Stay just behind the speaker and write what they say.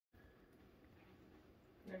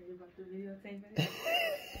Are you about to videotape it?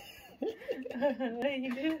 What are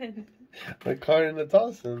you doing? Recording the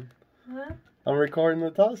tossing. Huh? I'm recording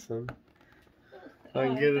the tossing. I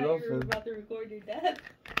can get it open. open. You were about to record your dad.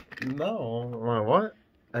 No. What?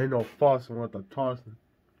 Ain't no fussing with the tossing.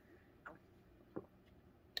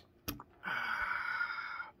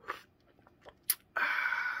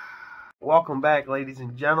 Welcome back, ladies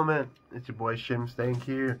and gentlemen. It's your boy Shim Stank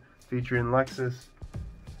here, featuring Lexus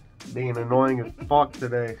being annoying as fuck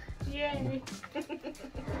today. Yay!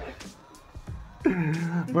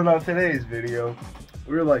 But on today's video,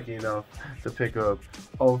 we were lucky enough to pick up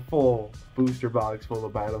a full booster box full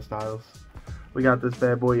of battle styles. We got this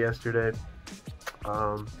bad boy yesterday.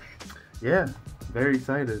 Yeah, very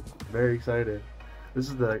excited. Very excited. This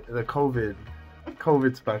is the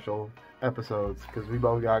COVID special episodes because we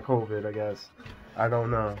both got COVID, I guess. I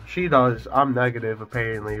don't know. She does. I'm negative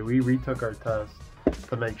apparently. We retook our test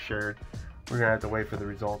to make sure. We're gonna have to wait for the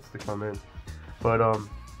results to come in. But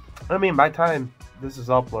I mean, by the time this is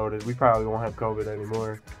uploaded, we probably won't have COVID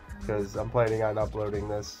anymore because I'm planning on uploading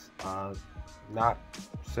this not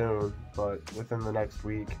soon, but within the next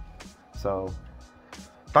week. So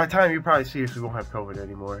by the time you probably see us, we won't have COVID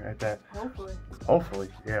anymore at that. Hopefully. Hopefully,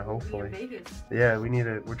 yeah, hopefully. We'll be in Vegas. Yeah,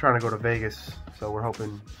 we're trying to go to Vegas, so we're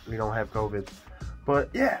hoping we don't have COVID.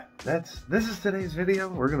 But yeah, this is today's video.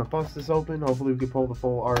 We're gonna bust this open. Hopefully we can pull the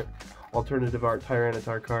full alternative art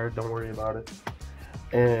Tyranitar card. Don't worry about it.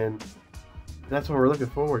 And that's what we're looking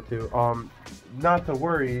forward to. Not to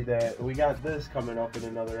worry that we got this coming up in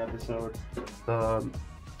another episode. The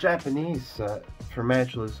Japanese set for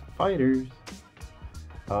Matchless Fighters,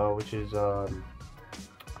 which is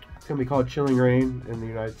it's gonna be called Chilling Reign in the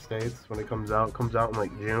United States when it comes out. It comes out in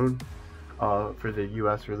like June for the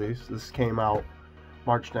US release. This came out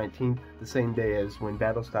March 19th, the same day as when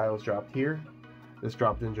Battle Styles dropped here. This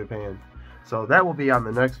dropped in Japan. So that will be on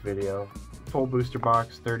the next video. Full booster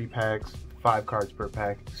box, 30 packs, 5 cards per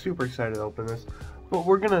pack. Super excited to open this. But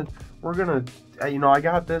we're gonna you know, I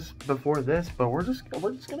got this before this, but we're just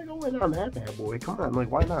gonna go in on that bad boy. Come on, like,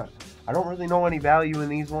 why not? I don't really know any value in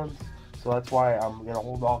these ones, so that's why I'm gonna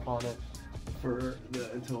hold off on it for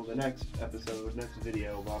until the next episode, next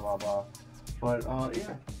video, blah blah blah. But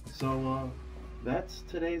yeah, so that's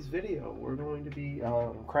today's video. We're going to be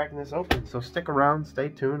cracking this open, so stick around, stay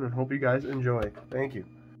tuned, and hope you guys enjoy. Thank you.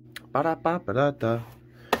 Ba-da-ba-ba-da-da.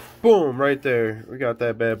 Boom, right there. We got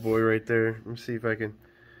that bad boy right there. Let me see if I can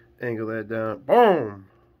angle that down. Boom!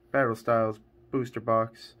 Battle Styles booster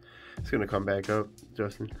box. It's gonna come back up,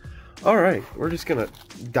 Justin. Alright, we're just gonna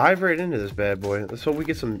dive right into this bad boy. Let's hope we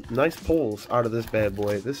get some nice pulls out of this bad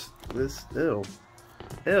boy. This, ew.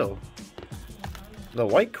 Ew. The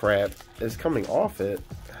white crap is coming off it.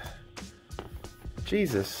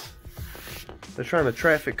 Jesus. They're trying to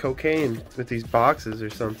traffic cocaine with these boxes or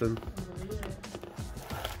something.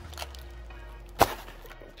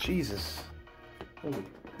 Jesus. Holy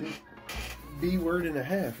B word and a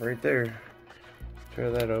half right there. Try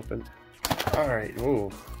that open. Alright, whoa.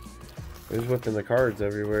 There's whipping the cards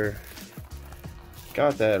everywhere.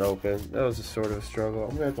 Got that open. That was a sort of a struggle.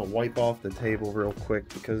 I'm gonna have to wipe off the table real quick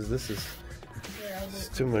because this is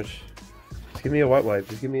too much. Just give me a wet wipe.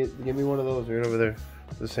 Just give me one of those right over there.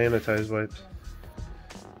 The sanitized wipes.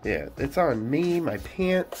 Yeah, it's on me, my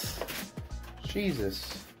pants.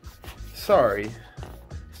 Jesus. Sorry.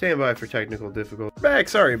 Stand by for technical difficulty. Back,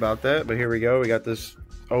 sorry about that, but here we go. We got this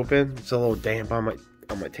open. It's a little damp on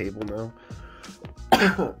my table now.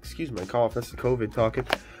 Excuse my cough. That's the COVID talking.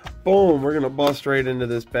 Boom. We're gonna bust right into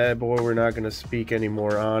this bad boy. We're not gonna speak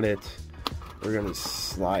anymore on it. We're gonna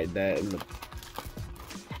slide that in the.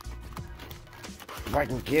 If I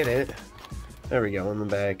can get it. There we go in the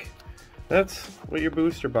back. That's what your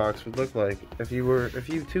booster box would look like if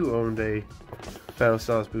you too owned a Battle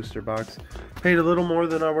Styles booster box. Paid a little more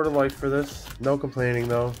than I would have liked for this. No complaining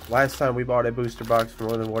though. Last time we bought a booster box for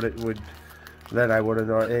more than what it would that I would have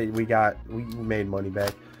known. We made money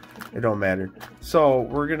back. It don't matter. So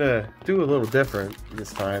we're gonna do a little different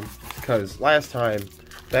this time because last time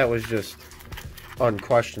that was just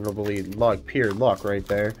unquestionably pure luck right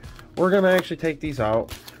there. We're gonna actually take these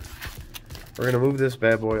out. We're gonna move this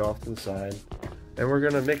bad boy off to the side, and we're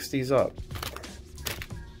gonna mix these up.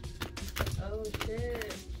 Oh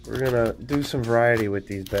shit! We're gonna do some variety with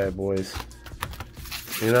these bad boys.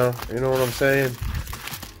 You know what I'm saying?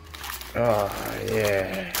 Oh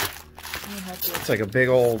yeah. It's like a big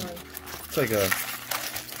old. It's like a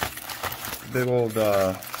big old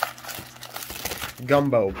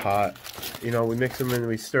gumbo pot. You know, we mix them and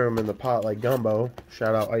we stir them in the pot like gumbo.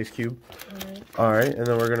 Shout out Ice Cube. Alright, and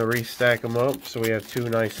then we're going to restack them up so we have 2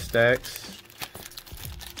 nice stacks.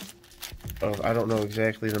 I don't know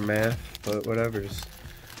exactly the math, but whatever. Just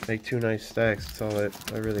make 2 nice stacks. That's all that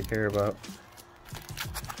I really care about.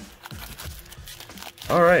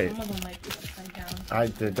 All right. Some of them might be upside down.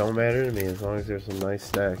 It don't matter to me as long as there's some nice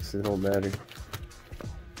stacks. It don't matter. You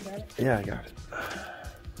got it? Yeah, I got it.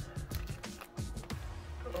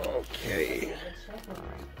 Okay.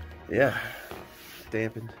 Yeah.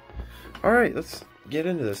 Dampened. All right, let's get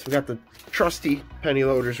into this. We got the trusty penny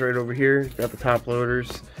loaders right over here. Got the top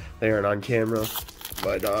loaders. They aren't on camera,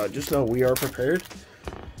 but just know we are prepared.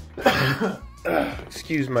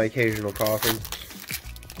 Excuse my occasional coughing.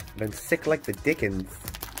 Been sick like the dickens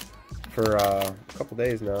for a couple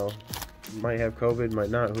days now. Might have COVID,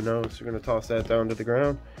 might not, who knows. We're gonna toss that down to the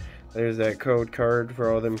ground. There's that code card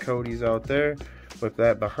for all them codies out there. With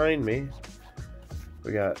that behind me,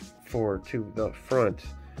 we got 4 to the front,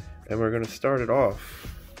 and we're gonna start it off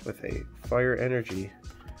with a fire energy.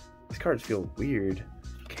 These cards feel weird.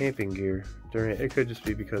 Camping gear during it could just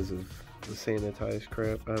be because of the sanitized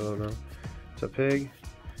crap. I don't know. It's a pig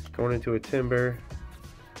going into a timber,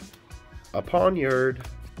 a poniard,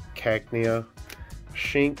 cacnea,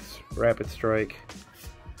 shinx, rapid strike,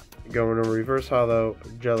 going to reverse hollow,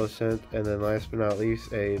 jellicent, and then last but not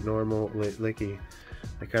least a normal licky.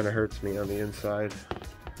 That kind of hurts me on the inside.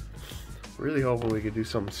 Really hoping we could do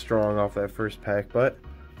something strong off that first pack, but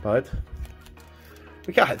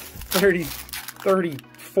we got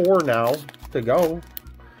 34 now to go.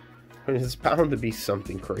 There's bound to be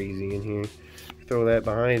something crazy in here. Throw that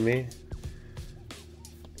behind me.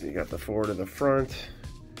 We got the 4 to the front.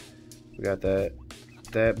 We got that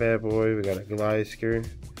bad boy. We got a Gliscor,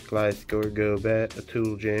 Go Bat, a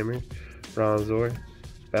Tool Jammer, Bronzor,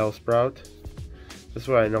 Bellsprout. This is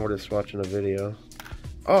what I noticed watching a video.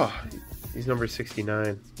 Oh, he's number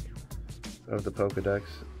 69 of the Pokedex.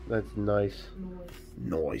 That's nice.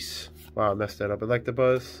 Nice. Wow, I messed that up. I like the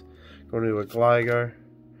buzz. Going to a Gligar,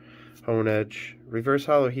 Honedge, reverse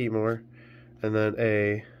hollow Heatmore, and then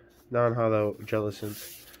a non-hollow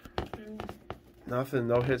Jellicent. Nothing,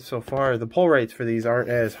 no hits so far. The pull rates for these aren't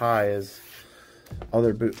as high as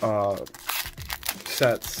other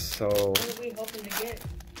sets, so What are we hoping to get?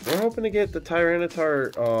 we're hoping to get the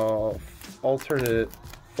Tyranitar alternate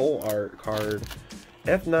full art card.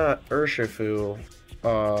 If not, Urshifu.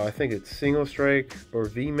 I think it's Single Strike or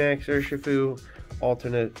VMAX Urshifu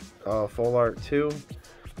alternate full art too.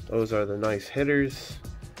 Those are the nice hitters.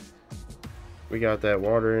 We got that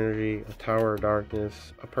Water Energy, a Tower of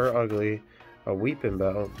Darkness, a Ugly, a Weeping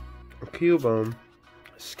Bell, a Cubone,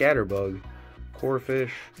 a Scatterbug,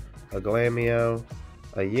 Corphish, a Glameow,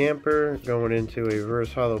 a Yamper, going into a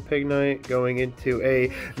Reverse Hollow Pignite, going into a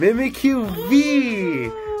Mimikyu V!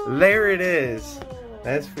 There it is!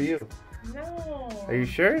 That's for you. No. Are you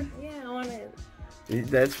sure? Yeah, I want it.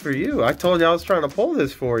 That's for you. I told you I was trying to pull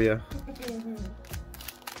this for you.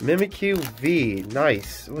 Mimikyu V.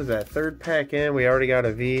 Nice. What was that? 3rd pack in. We already got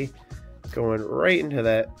a V. Going right into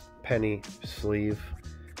that penny sleeve.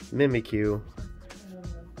 Mimikyu.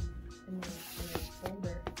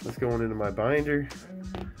 Let's go into my binder.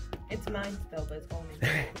 It's mine still, but it's going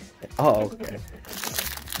Oh, okay.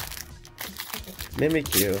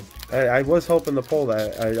 Mimikyu. I was hoping to pull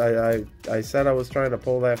that. I said I was trying to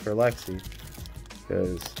pull that for Lexi,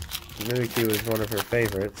 because Mimikyu is one of her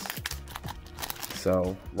favorites.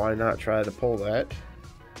 So why not try to pull that?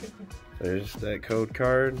 There's that code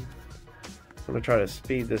card. I'm gonna try to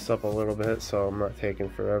speed this up a little bit so I'm not taking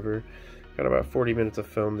forever. Got about 40 minutes of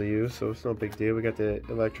film to use, so it's no big deal. We got the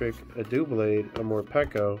electric, a Doublade, a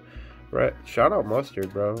Morpeko, right? Shout out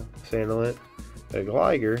Mustard, bro. Sandalent, a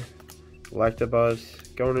Gligar,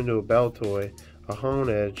 Electabuzz, going into a Beltoy, a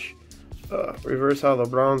Honedge, reverse hollow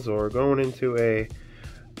Bronzor, going into a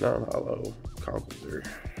non-hollow Conkeldurr.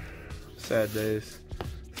 Sad days.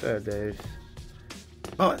 Sad days.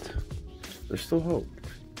 But there's still hope.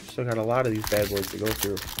 Still got a lot of these bad boys to go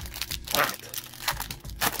through.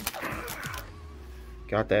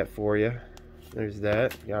 Got that for you. There's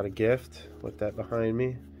that. Got a gift with that behind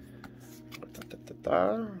me.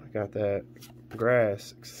 Got that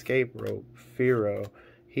Grass, Escape Rope, Fearow,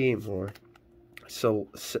 Heatmore,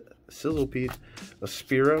 Sizzlepede, a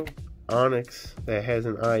Spearow, Onyx that has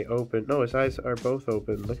an eye open. No, his eyes are both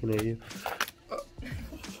open looking at you.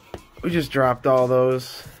 We just dropped all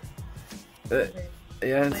those.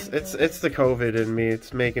 Yeah, it's the COVID in me.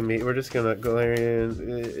 It's making me. We're just gonna go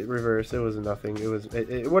in reverse. It was nothing.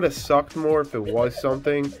 It would have sucked more if it was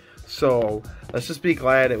something. So let's just be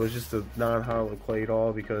glad it was just a non-hollow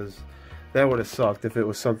Claydol, because that would have sucked if it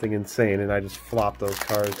was something insane and I just flopped those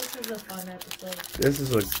cards. This is a fun episode. This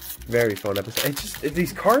is a very fun episode.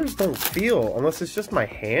 These cards don't feel, unless it's just my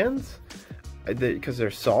hands, because they're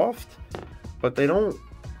soft. but they don't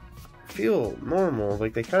feel normal.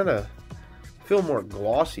 Like, they kind of feel more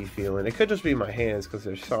glossy feeling. It could just be my hands because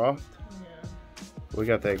they're soft. Yeah. We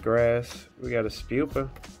got that grass. We got a Spupa,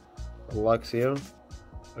 a Luxio,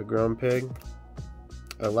 a Grumpig,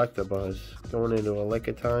 a Electabuzz going into a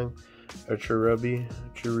Lickitung, a Cherubi,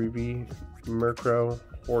 Murkrow,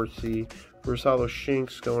 Horsey, Versalo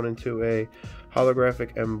Shinx going into a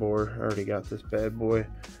holographic Emboar. I already got this bad boy. I'm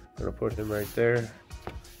gonna put him right there.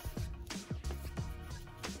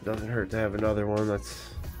 Doesn't hurt to have another one.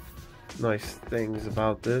 That's nice things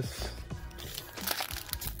about this.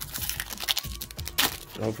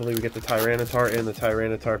 Hopefully we get the Tyranitar and the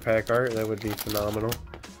Tyranitar pack art. That would be phenomenal.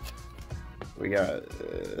 We got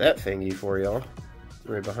that thingy for y'all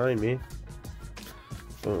right behind me.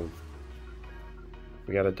 Boom.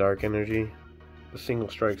 We got a Dark Energy, a Single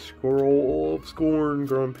Strike Scorn,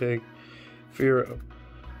 Grumpig, Fearow,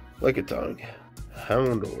 Lickitung,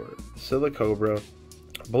 Houndour, Silicobra,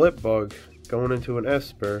 Blipbug, going into an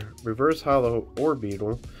Esper, Reverse Hollow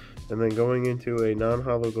Orbeetle, and then going into a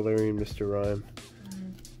non-hollow Galarian Mr. Rhyme.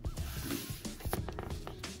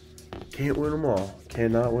 Can't win them all.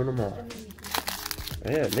 Cannot win them all.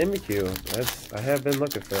 Yeah, Mimikyu. I have been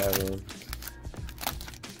looking for that one.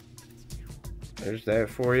 There's that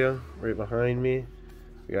for you, right behind me.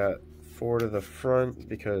 We got 4 to the front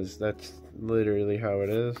because that's literally how it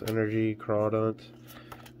is. Energy, Crawdaunt,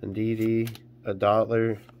 Indeedee, a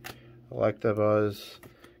Dottler, Electabuzz,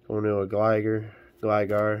 going to a Gligar,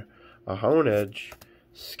 a Honedge,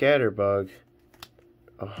 Scatterbug,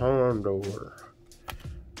 a Houndour,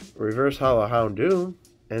 Reverse Hollow Houndoom,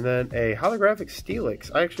 and then a holographic Steelix.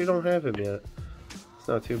 I actually don't have him yet. It's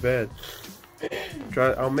not too bad.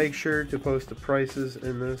 I'll make sure to post the prices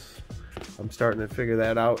in this. I'm starting to figure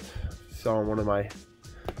that out. Saw in one of my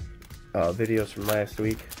videos from last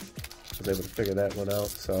week. I was able to figure that one out.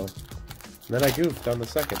 So and then I goofed on the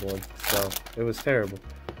second one. So it was terrible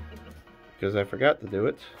because I forgot to do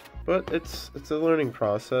it. But it's a learning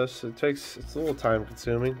process. It's a little time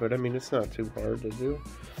consuming, but I mean it's not too hard to do.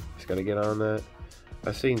 Just gotta get on that.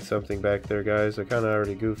 I seen something back there, guys. I kind of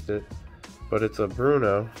already goofed it, but it's a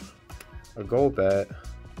Bruno, a Golbat,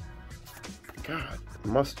 God,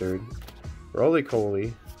 Mustard,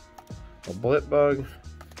 Roly-Poly, a Blipbug,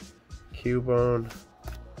 Cubone,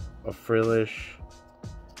 a Frillish.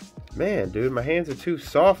 Man, dude, my hands are too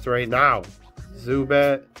soft right now.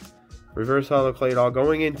 Zubat, Reverse Hollow Claydol,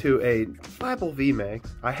 going into a Flapple VMAX.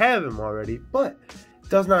 I have him already, but it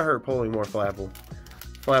does not hurt pulling more Flapple.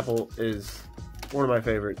 Flapple is one of my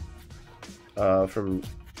favorite from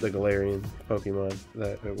the Galarian Pokemon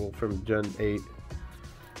from Gen 8.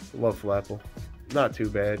 Love Flapple. Not too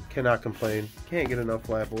bad. Cannot complain. Can't get enough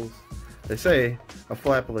Flapples. They say a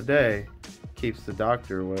Flapple a day keeps the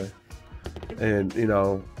doctor away. And you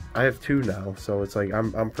know, I have 2 now, so it's like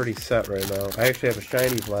I'm pretty set right now. I actually have a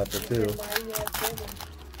shiny Flapple too.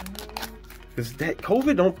 Because that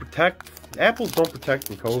COVID don't protect. Apples don't protect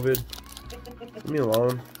from COVID. Leave me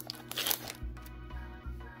alone.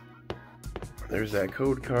 There's that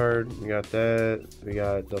code card. We got that. We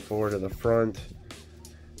got the 4 to the front.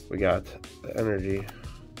 We got the energy.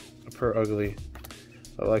 A Per Ugly.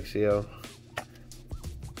 Alexio.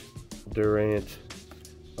 Durant.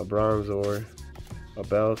 A Bronzor. A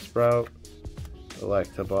Bellsprout.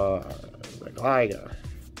 Electabuzz. A Gligar.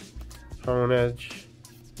 Honedge.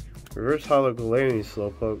 Reverse Hollow Galarian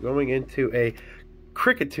Slowpoke. Going into a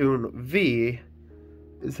Cricketune V.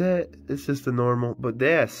 It's just a normal, but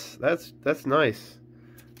that's nice.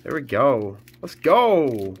 There we go. Let's go.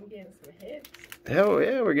 We're getting some hits. Hell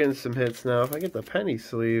yeah, we're getting some hits now. If I get the penny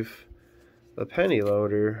sleeve, the penny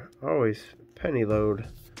loader, always penny load.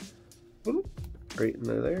 Boop, right in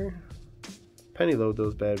there. Penny load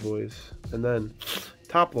those bad boys, and then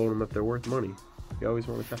top load them if they're worth money. You always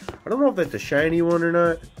want to. I don't know if that's a shiny one or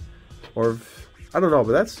not, or if, I don't know,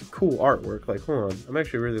 but that's cool artwork. Like, hold on, I'm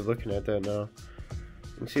actually really looking at that now.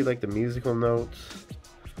 You can see like the musical notes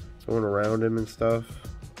going around him and stuff.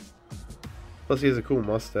 Plus he has a cool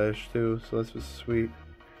mustache too, so that's just sweet.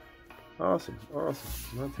 Awesome,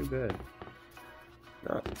 awesome. Not too bad.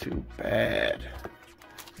 Not too bad.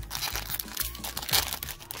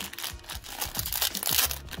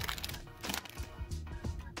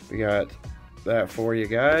 We got that for you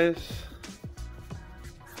guys.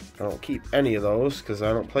 I don't keep any of those because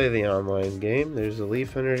I don't play the online game. There's a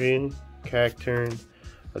Leaf Energy, Cacturn,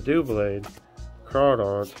 a Doublade,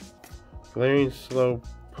 Crawdaunt, Galarian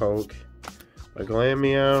Slowpoke, a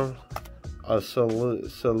Glameow, a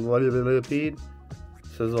Sizzlipede,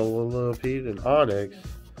 an Onyx,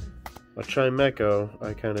 a Chimecho,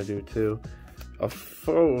 I kind of do too, a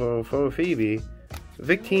Phoebe,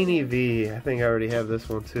 Victini V. I think I already have this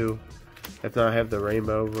one too. If not, I have the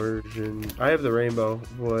rainbow version. I have the rainbow,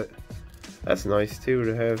 but that's nice too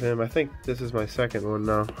to have him. I think this is my second one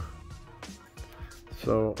now.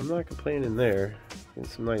 So I'm not complaining there. Getting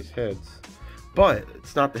some nice hits. But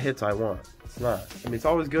it's not the hits I want. It's not. I mean, it's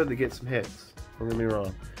always good to get some hits. Don't get me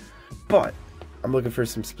wrong. But I'm looking for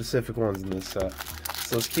some specific ones in this set.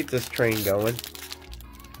 So let's keep this train going.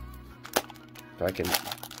 If I can.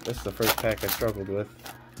 This is the first pack I struggled with.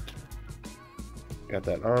 Got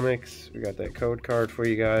that Onyx. We got that code card for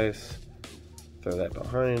you guys. Throw that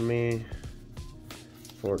behind me.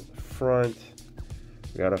 For the front.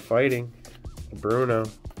 We got a Fighting. A Bruno.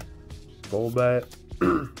 Golbat.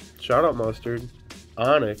 Shout out Mustard.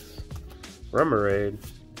 Onyx. Remoraid.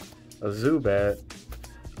 A Zubat.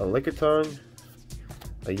 A Lickitung.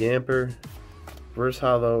 A Yamper. Reverse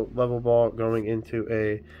Hollow Level Ball going into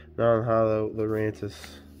a non-hollow Lurantis.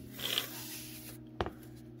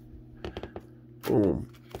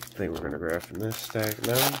 Boom. I think we're gonna grab from this stack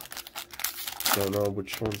now. Don't know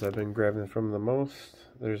which ones I've been grabbing from the most.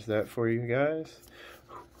 There's that for you guys.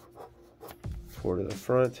 4 to the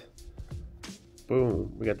front.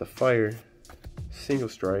 Boom. We got the Fire. Single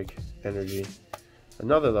Strike Energy.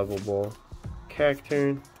 Another Level Ball.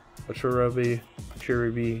 Cacturn. A Cherubi.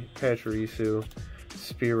 Pachirisu.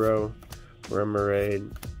 Spearow.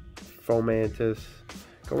 Remoraid. Fomantis.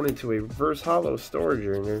 Going into a Reverse Hollow Storage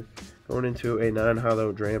Ringer. Going into a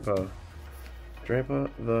non-hollow Drampa. Drampa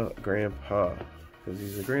the Grandpa. Because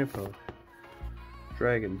he's a grandpa.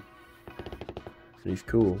 Dragon. He's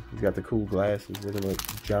cool. He's got the cool glasses looking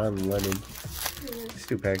like John Lennon. These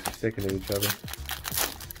two packs are sticking to each other.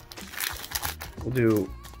 We'll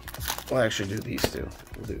actually do these two.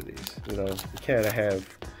 We'll do these. You know, you can't have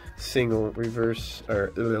single reverse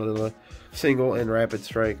or single and rapid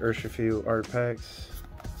strike Urshifu art packs.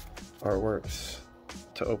 Artworks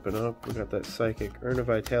to open up. We got that Psychic, Urn of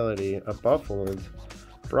Vitality, a Buffalint,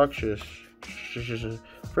 Bruxish,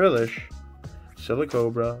 Frillish,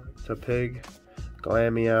 Silicobra, Tepig,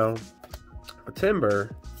 Glameow, a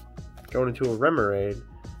Timber, going into a Remoraid,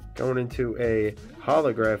 going into a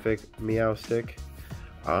holographic Meowstic.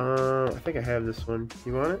 I think I have this one.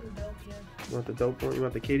 You want it? You want the dope one? You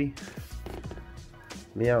want the kitty?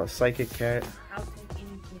 Meow, Psychic Cat. I'll take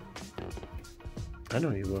any kitty. I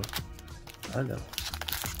know you will. I know.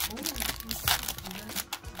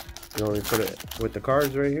 You want me to put it with the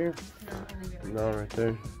cards right here? No, right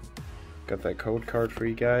there. Got that code card for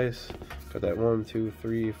you guys. Got that 1, 2,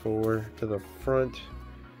 3, 4 to the front.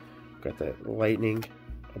 Got that Lightning,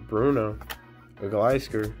 a Bruno, a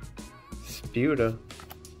Glysker, Sputa,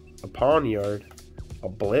 a Pawniard, a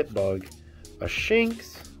Blipbug, a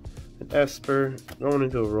Shinx, an Esper, going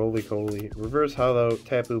into a Roly-Poly, Reverse Hollow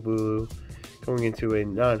Tapu Bulu, going into a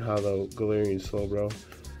non-hollow Galarian Slowbro.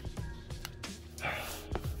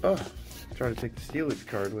 Oh, trying to take the Steelix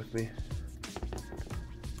card with me.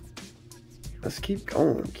 Let's keep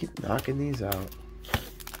going, keep knocking these out.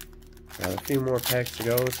 Got a few more packs to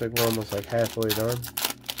go. Looks like we're almost like halfway done.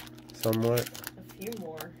 Somewhat. A few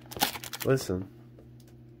more. Listen.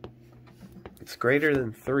 It's greater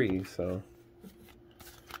than 3, so.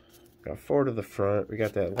 Got 4 to the front. We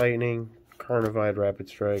got that Lightning, Carnivide, Rapid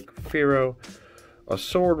Strike, Fearow, a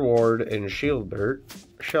Sword Ward, and Shelbert,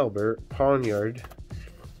 Pawniard,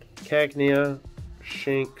 Cacnea,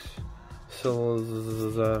 Shinx,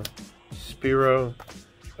 Spearow,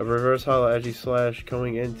 a Reverse Hollow Edgy-Slash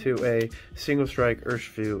going into a Single Strike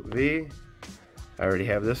Urshifu V. I already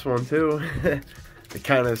have this one too. I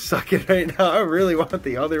kind of suck it right now. I really want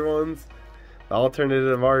the other ones, the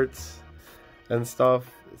alternative arts and stuff.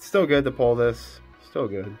 It's still good to pull this. Still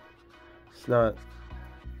good. It's not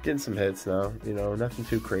getting some hits now. You know, nothing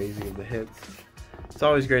too crazy with the hits. It's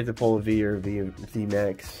always great to pull a V or V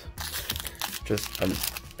Max. Just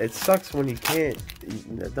it sucks when you can't.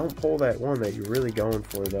 Don't pull that one that you're really going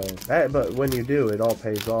for though. But when you do, it all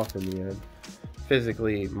pays off in the end.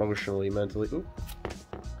 Physically, emotionally, mentally. Oop.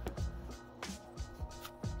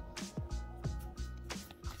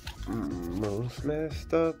 Most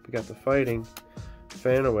messed up. We got the Fighting,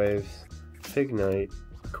 Fanawaves, Pignite,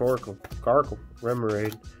 Carkle,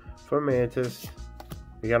 Remoraid, Fomantis.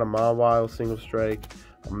 We got a Mawile Single Strike,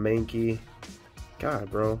 a Mankey. God,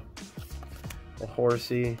 bro. A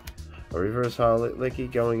Horsey, a Reverse Hollow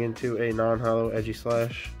Licky going into a non-hollow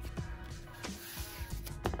Edgy-Slash.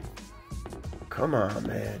 Come on,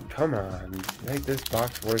 man. Come on. Make this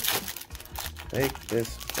box worth it. Make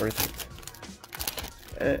this worth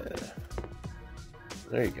it.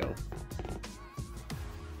 There you go.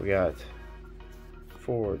 We got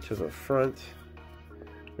 4 to the front.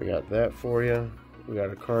 We got that for you. We got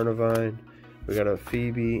a Carnivine, We got a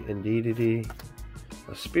Phoebe, Indeedee,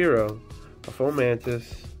 a Spearow, a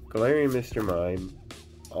Fomantis, Galarian Mr. Mime,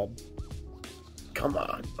 come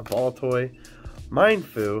on, a Baltoy,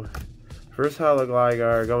 Mindfu, first Holo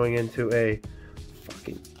Gligar going into a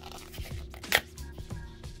fucking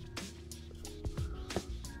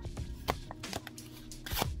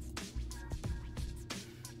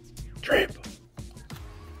Trample.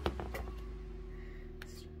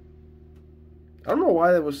 I don't know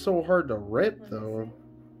why that was so hard to rip though.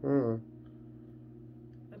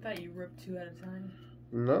 I thought you ripped 2 at a time.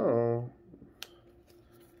 No.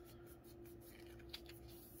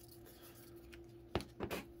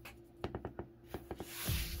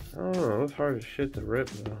 I don't know, it was hard as shit to rip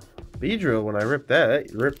though. Beedrill, when I ripped that,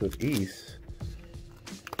 it ripped with ease.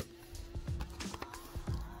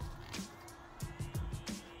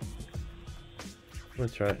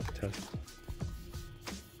 Let's try it, test.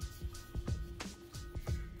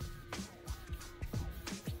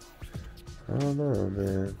 I don't know,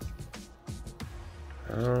 man.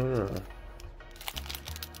 I don't know.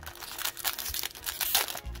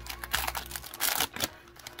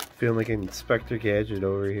 Feeling like an Inspector Gadget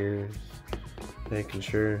over here. Making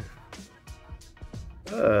sure.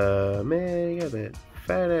 Man, you got that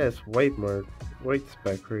fat ass white mark. White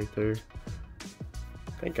speck right there.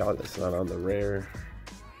 Thank God that's not on the rare.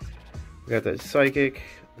 We got that Psychic,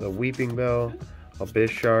 the Weeping Bell, a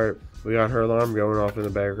Bisharp. We got her alarm going off in the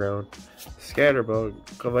background. Scatterbug,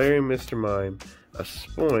 Galarian Mr. Mime, a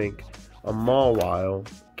Spoink, a Mawile,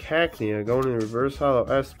 Cacnea going in reverse holo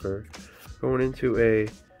Esper, going into a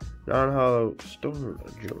non-holo Storm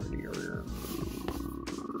Junior.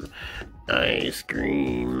 Ice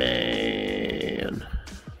Cream Man.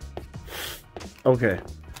 Okay.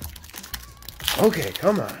 Okay,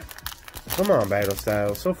 come on. Come on, Battle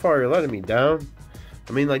Styles. So far, you're letting me down.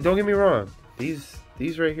 I mean, like, don't get me wrong. These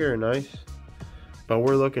right here are nice. But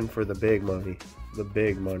we're looking for the big money. The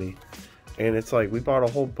big money. And it's like, we bought a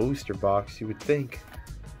whole booster box. You would think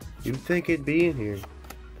it'd be in here.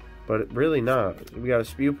 But it really not. We got a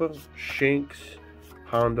Spupa, Shinx,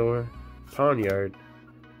 Houndour, Pawniard,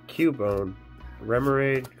 Cubone,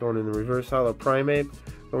 Remoraid, going in the reverse holo Primeape,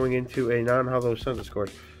 going into a non-holo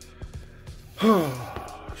Centiskorch.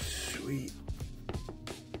 Oh, sweet.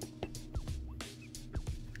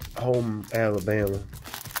 Home Alabama.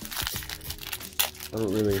 I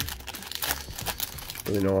don't really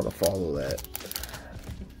know how to follow that.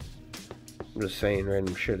 I'm just saying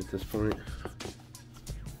random shit at this point.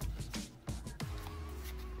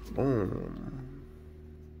 Boom.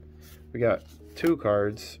 We got 2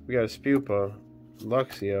 cards. We got a Spupa,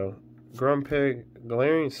 Luxio, Grumpig,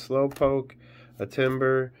 Galarian Slowpoke, a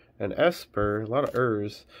Timber, an Esper, a lot of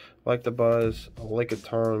Urs, like the Buzz, a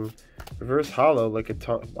Lickitung, reverse holo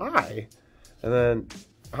Lickitung. Why? And then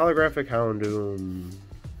holographic Houndoom.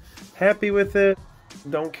 Happy with it.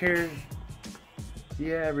 Don't care.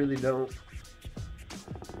 Yeah, I really don't.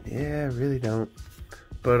 Yeah, I really don't.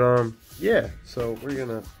 But yeah. So we're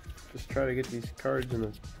gonna just try to get these cards in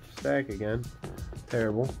the stack again.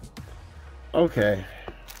 Terrible. Okay.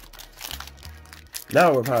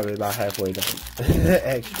 Now we're probably about halfway done.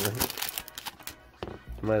 Actually,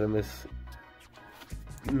 might have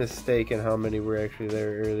mistaken how many were actually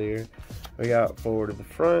there earlier. We got forward to the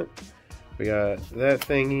front. We got that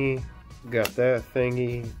thingy. We got that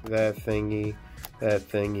thingy. That thingy. That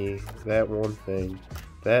thingy. That one thing.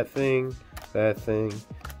 That thing. That thing.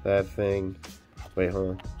 That thing. Wait,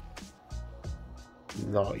 hold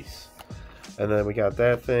on. Nice. And then we got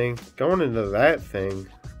that thing. Going into that thing.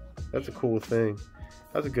 That's a cool thing.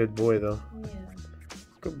 That's a good boy, though. Yeah.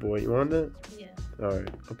 Good boy. You want it? Yeah. Alright,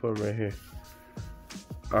 I'll put him right here.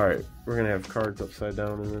 Alright, we're going to have cards upside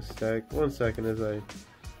down in this stack. 1 second as I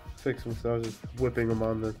fix them, so I was just whipping them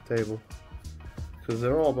on the table. Because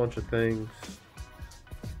they're all a bunch of things.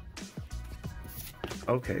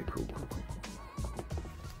 Okay, cool.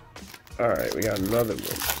 Alright, we got another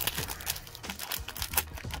one.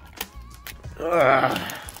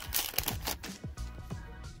 Ah!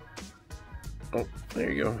 Oh,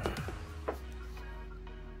 there you go.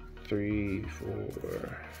 3,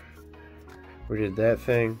 4. We did that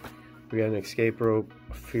thing. We got an escape rope,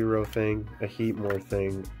 a Fearow thing, a Heatmore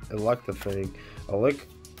thing, a Electa thing, a Lick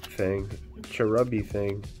thing, Cherubi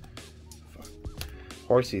thing,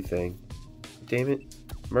 Horsey thing, damn it,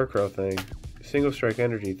 Murkrow thing, Single Strike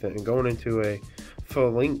Energy thing, going into a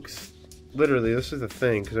Phalanx. Literally, this is the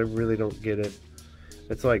thing, because I really don't get it.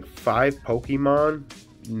 It's like 5 Pokemon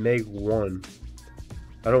make 1.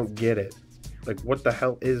 I don't get it. Like, what the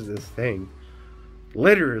hell is this thing?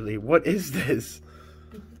 Literally, what is this?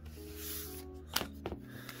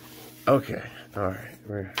 Okay, alright.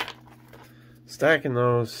 Stacking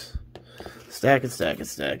those.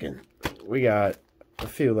 Stacking. We got a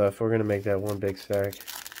few left. We're gonna make that one big stack.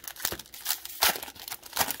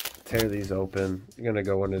 Tear these open. You're gonna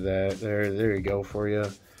go into that. There you go for you.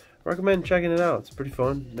 Recommend checking it out. It's pretty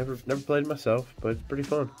fun. Never played it myself, but it's pretty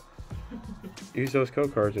fun. Use those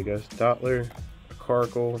code cards, I guess. Dottler,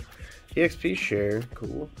 Carkle, EXP Share,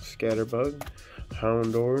 cool. Scatterbug,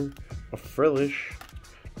 Houndour, a Frillish,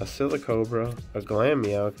 a Silicobra, a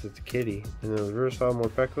Glameow because it's a kitty, and then a Reverse Hollow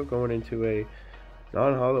Morpeko going into a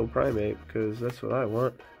non-hollow Primate because that's what I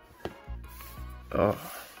want. Oh.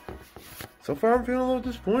 So far I'm feeling a little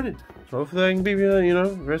disappointed. Hopefully I can be, you know,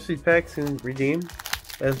 the rest of these packs can redeem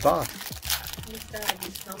as box.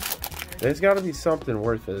 There's got to be something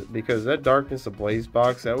worth it because that Darkness Ablaze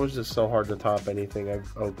box, that was just so hard to top anything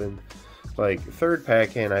I've opened. Like, third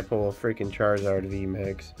pack in, I pull a freaking Charizard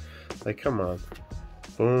VMAX. Like, come on.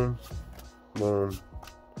 Boom, boom,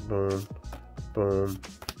 boom, boom,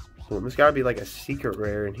 boom. There's got to be like a secret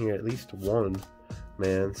rare in here, at least one.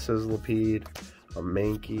 Man, Sizzlipede, a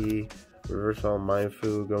Mankey, Reversal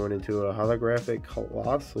Mindfu going into a holographic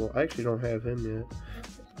Colossal. I actually don't have him yet.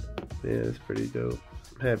 Yeah, it's pretty dope.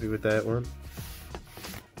 I'm happy with that one.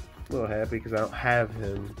 A little happy because I don't have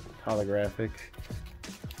him holographic.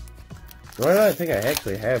 Why do I think I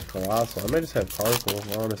actually have Colossal? I might just have Carkle,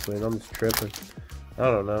 honestly, and I'm just tripping. I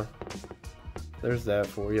don't know. There's that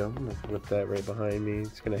for you. I'm gonna whip that right behind me.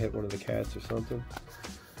 It's gonna hit one of the cats or something.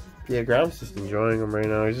 Yeah, Ground's just enjoying him right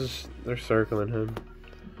now. They're circling him.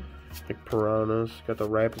 Like piranhas. Got the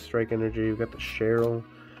Rapid Strike energy. We got the Cheryl,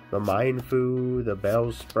 the Mindfu, the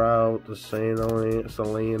Bellsprout, the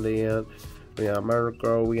Salandant. We got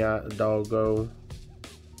Murkrow. We got Doggo.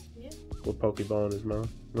 Yeah. With Pokeball in his mouth.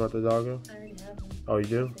 You want the Doggo? I already have him. Oh, you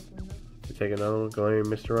do? You take another one. Going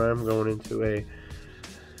Mr. Rhyme. Going into a.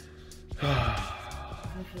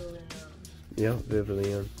 Yeah,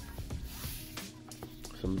 Vivillon.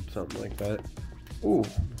 Something like that. Ooh,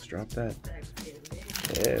 let's drop that.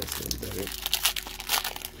 Yeah,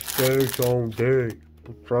 Stacks on deck.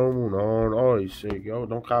 Throwing on. Oh, you sick. Yo,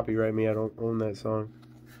 don't copyright me. I don't own that song.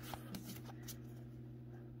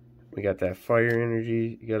 We got that Fire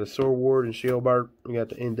Energy. You got a Sword Ward and Shield Bart. We got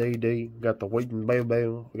the NDD. We got the Waiting Bell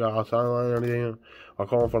Bell. We got our Silent Energy. I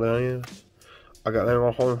call for the hands. I got that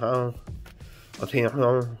on home house. A 10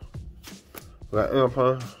 home. We got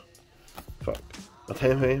Empire. Fuck. A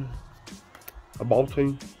 10 hand. A ball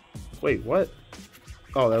team. Wait, what?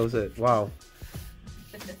 Oh, that was it. Wow.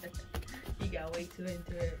 You got way too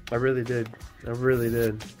into it. I really did.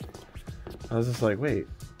 I was just like, wait.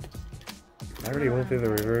 I already went through the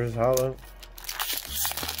reverse hollow.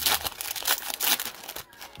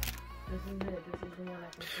 This is it. This is the one I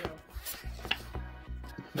can feel.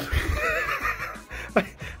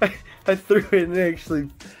 I threw it and actually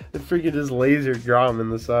it freaking just laser drum in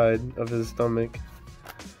the side of his stomach.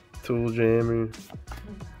 Tool Jammer,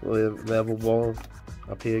 Level Ball,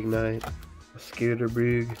 a Pignite, a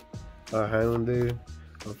Skitterbug, a Houndour,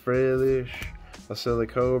 a Frillish, a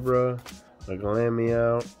Silicobra, a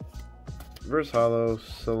Glameow, Reverse Hollow,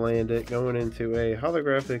 Salandit going into a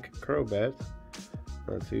holographic Crobat.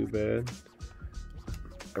 Not too bad.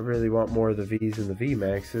 I really want more of the V's and the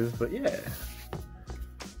VMAXs, but yeah.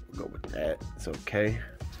 We'll go with that. It's okay.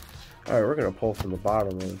 Alright, we're going to pull from the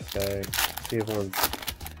bottom of the stack. See if one's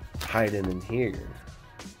hiding in here.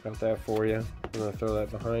 Got that for you. I'm going to throw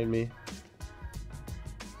that behind me.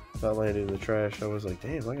 That landed in the trash. I was like,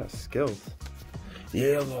 damn, I got skills.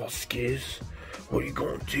 Yeah, little skills. What are you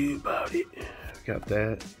going to do about it? Got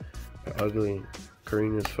that. Ugly.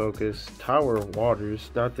 Karina's Focus. Tower of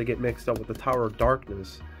Waters. Not to get mixed up with the Tower of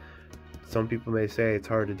Darkness. Some people may say it's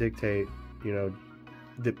hard to dictate, you know,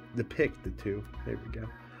 depict the two. There we go.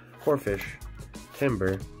 Corphish.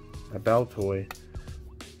 Timber. A Baltoy.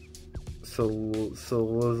 Sizzlipede.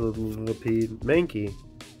 Mankey.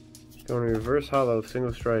 Going to Reverse Hollow.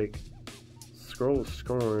 Single Strike. Scroll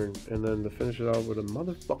Scorn. And then to finish it off with a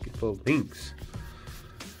motherfucking full Lynx.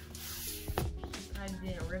 I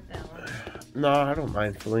didn't rip that one. No, I don't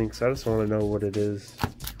mind Flinks. I just want to know what it is.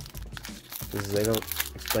 Because they don't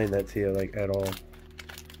explain that to you, like, at all.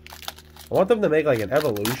 I want them to make, like, an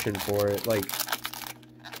evolution for it. Like,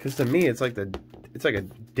 because to me, it's like a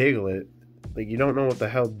Diglett. Like, you don't know what the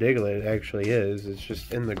hell Diglett actually is. It's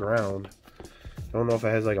just in the ground. I don't know if it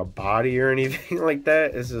has, like, a body or anything like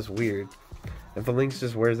that. It's just weird. And Flinks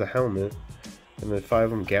just wears a helmet. And then 5 of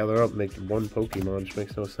them gather up and make one Pokemon, which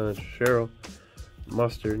makes no sense. Cheryl.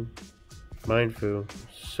 Mustard. Mindfu,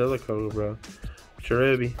 Silicobra,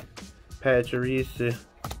 Cherubi, Pachirisu.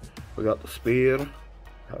 We got the Spear.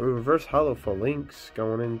 A Reverse Hollow for Lynx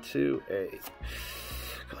going into a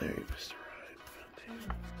Clary Mr. Rhyme.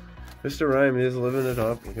 Mr. Rhyme is living it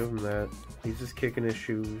up. I'll give him that. He's just kicking his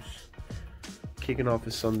shoes. Kicking off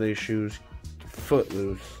his Sunday shoes.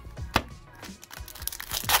 Footloose.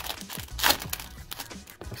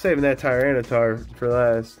 I'm saving that Tyranitar for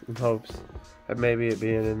last in hopes that maybe it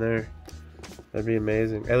being in there. That'd be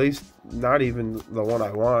amazing. At least not even the one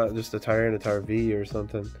I want, just a Tyranitar V or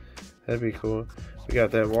something. That'd be cool. We got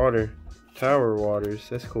that water. Tower Waters.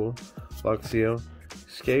 That's cool. Luxio.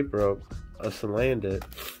 Escape Rope. A Salandit.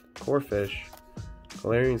 Corfish.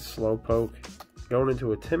 Galarian Slowpoke. Going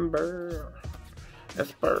into a Timber.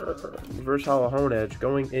 Esper. Reverse Hollow Honedge.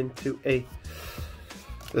 Going into a...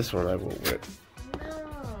 This one I will rip.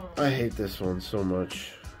 No. I hate this one so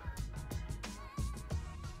much.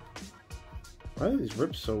 Why are these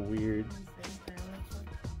rips so weird?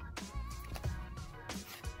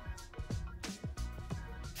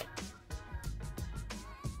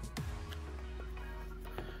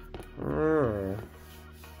 Oh.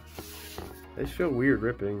 They feel weird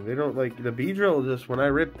ripping. They don't like the Beedrill. Just when I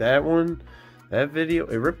ripped that one, that video,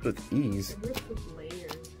 it ripped with ease. It ripped with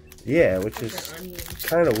layers. Yeah, which is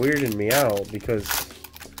kind of weirding me out because,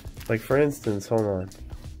 like for instance, hold on.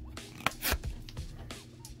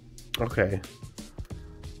 Okay.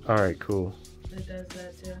 All right, cool. It does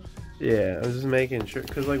that too. Yeah, I was just making sure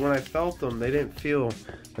because like when I felt them, they didn't feel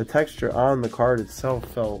the texture on the card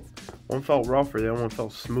itself felt. One felt rougher, the other one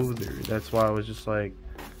felt smoother. That's why I was just like,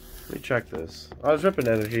 let me check this. I was ripping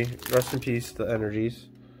energy. Rest in peace, the energies.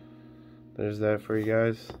 There's that for you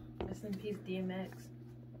guys. Rest in peace, DMX.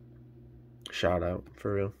 Shout out,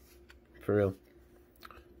 for real. For real.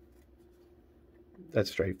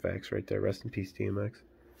 That's straight facts right there. Rest in peace, DMX.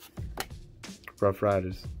 Rough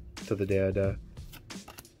Riders, to the day I die.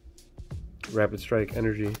 Rapid Strike,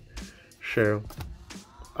 Energy, Cheryl,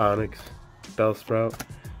 Onyx, Bellsprout,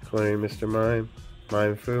 Galarian Mr. Mime,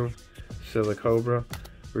 Mimefu, Silicobra,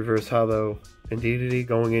 Reverse Hollow Indeedity,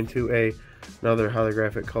 going into another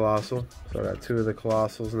holographic Colossal. So I got two of the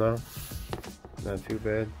Colossals now. Not too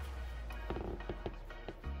bad.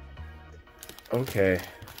 Okay.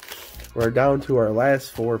 We're down to our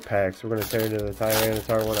last 4 packs. We're going to tear into the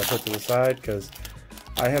Tyranitar one I put to the side because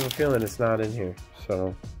I have a feeling it's not in here.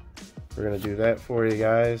 So we're going to do that for you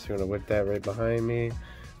guys. We're going to whip that right behind me.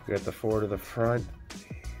 We got the 4 to the front.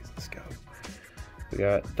 Jeez, let's go. We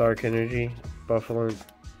got Dark Energy, Buffalo,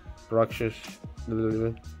 Bruxish,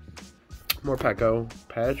 Morpeko,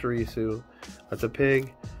 Pachirisu, that's a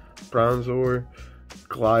Pig, Bronzor,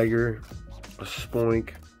 Gligar, a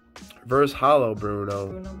Spoink, Reverse Hollow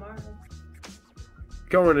Bruno Mars.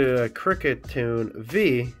 Going to a Cricketune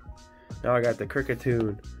V. Now I got the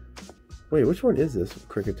Cricketune. Wait, which one is this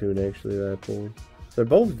Cricketune actually that I pulled? They're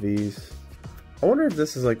both V's. I wonder if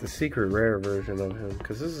this is like the secret rare version of him,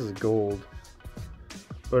 because this is gold.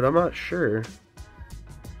 But I'm not sure.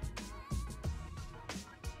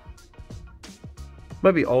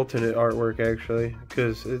 Might be alternate artwork actually,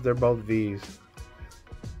 because they're both V's.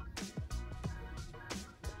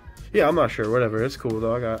 Yeah, I'm not sure. Whatever, it's cool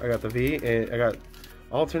though. I got the V and I got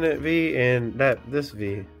alternate V and this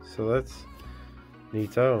V. So that's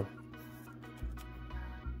neato.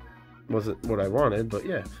 Wasn't what I wanted, but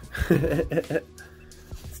yeah.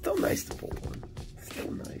 Still nice to pull one.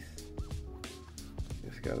 Still nice.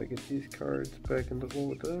 Just gotta get these cards back in the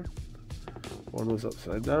folder. One was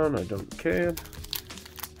upside down. I don't care.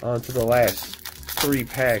 On to the last 3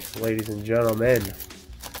 packs, ladies and gentlemen.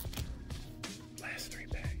 Last 3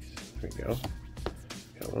 packs. There we go.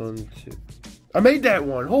 Got 1, 2. I made that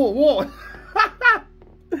one. Hold on.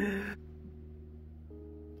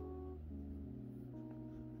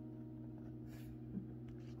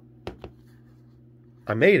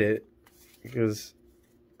 I made it because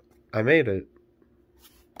I made it.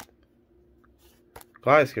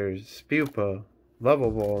 Glyskers, Spupa,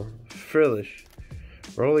 Lovable, Frillish,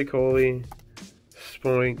 Roly-Coly,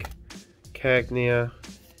 Spoink, Cacnea,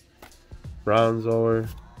 Bronzor,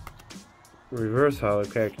 Reverse Hollow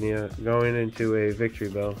Cacnea, going into a Victory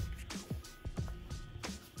Bell.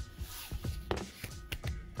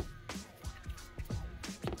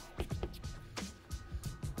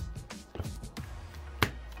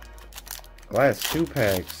 Last 2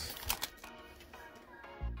 packs.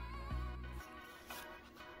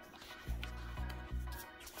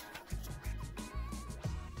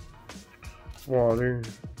 Water,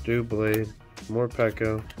 Dewblade,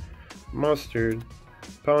 Morpeko, Mustard,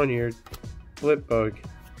 Ponyard, Blipbug,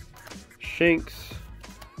 Shinx,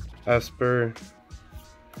 Esper,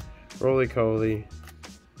 Roly-Coly,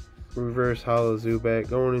 Reverse Hollow Zubat,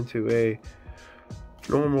 going into a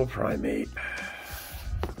normal Primate.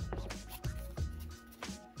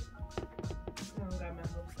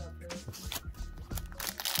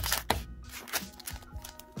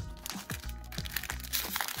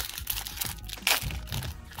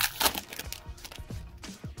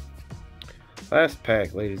 Last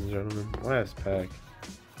pack, ladies and gentlemen. Last pack.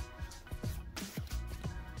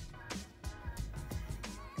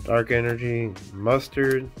 Dark Energy,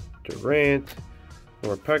 Mustard, Durant,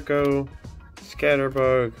 Morpeko,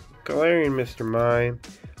 Scatterbug, Galarian Mr. Mime,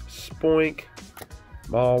 Spoink,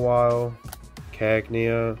 Mawile,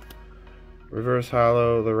 Cagnia, Reverse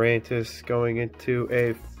Hollow, Lurantis, going into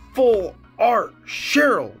a full art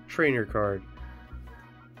Cheryl trainer card.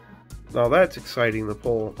 Now that's exciting to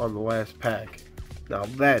pull on the last pack. Now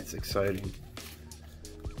that's exciting.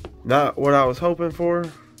 Not what I was hoping for,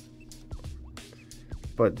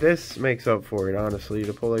 but this makes up for it, honestly,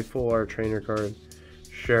 to pull a full art trainer card.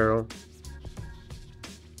 Cheryl.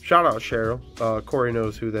 Shout out Cheryl. Corey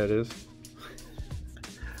knows who that is.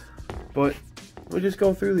 But let me just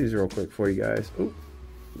go through these real quick for you guys. Oop,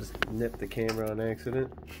 just nipped the camera on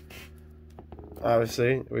accident.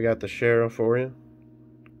 Obviously, we got the Cheryl for you.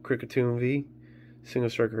 Kricketune V, Single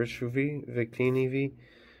Strike Ritual V, Victini V,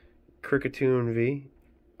 Kricketune V.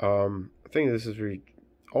 I think this is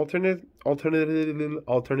alternate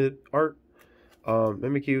art.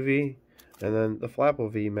 Mimikyu V, and then the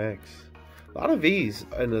Flapple V Max. A lot of V's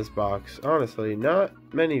in this box, honestly. Not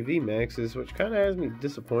many V Maxes, which kind of has me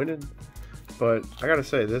disappointed. But I gotta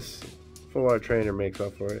say, this full art trainer makes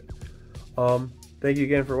up for it. Thank you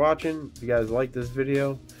again for watching. If you guys like this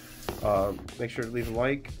video, make sure to leave a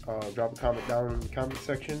like, drop a comment down in the comment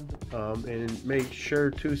section, and make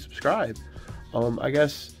sure to subscribe. I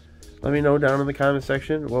guess let me know down in the comment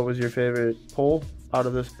section what was your favorite pull out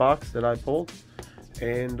of this box that I pulled,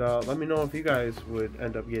 and let me know if you guys would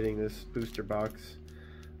end up getting this booster box.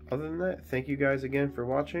 Other than that, thank you guys again for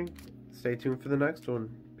watching. Stay tuned for the next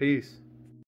one. Peace.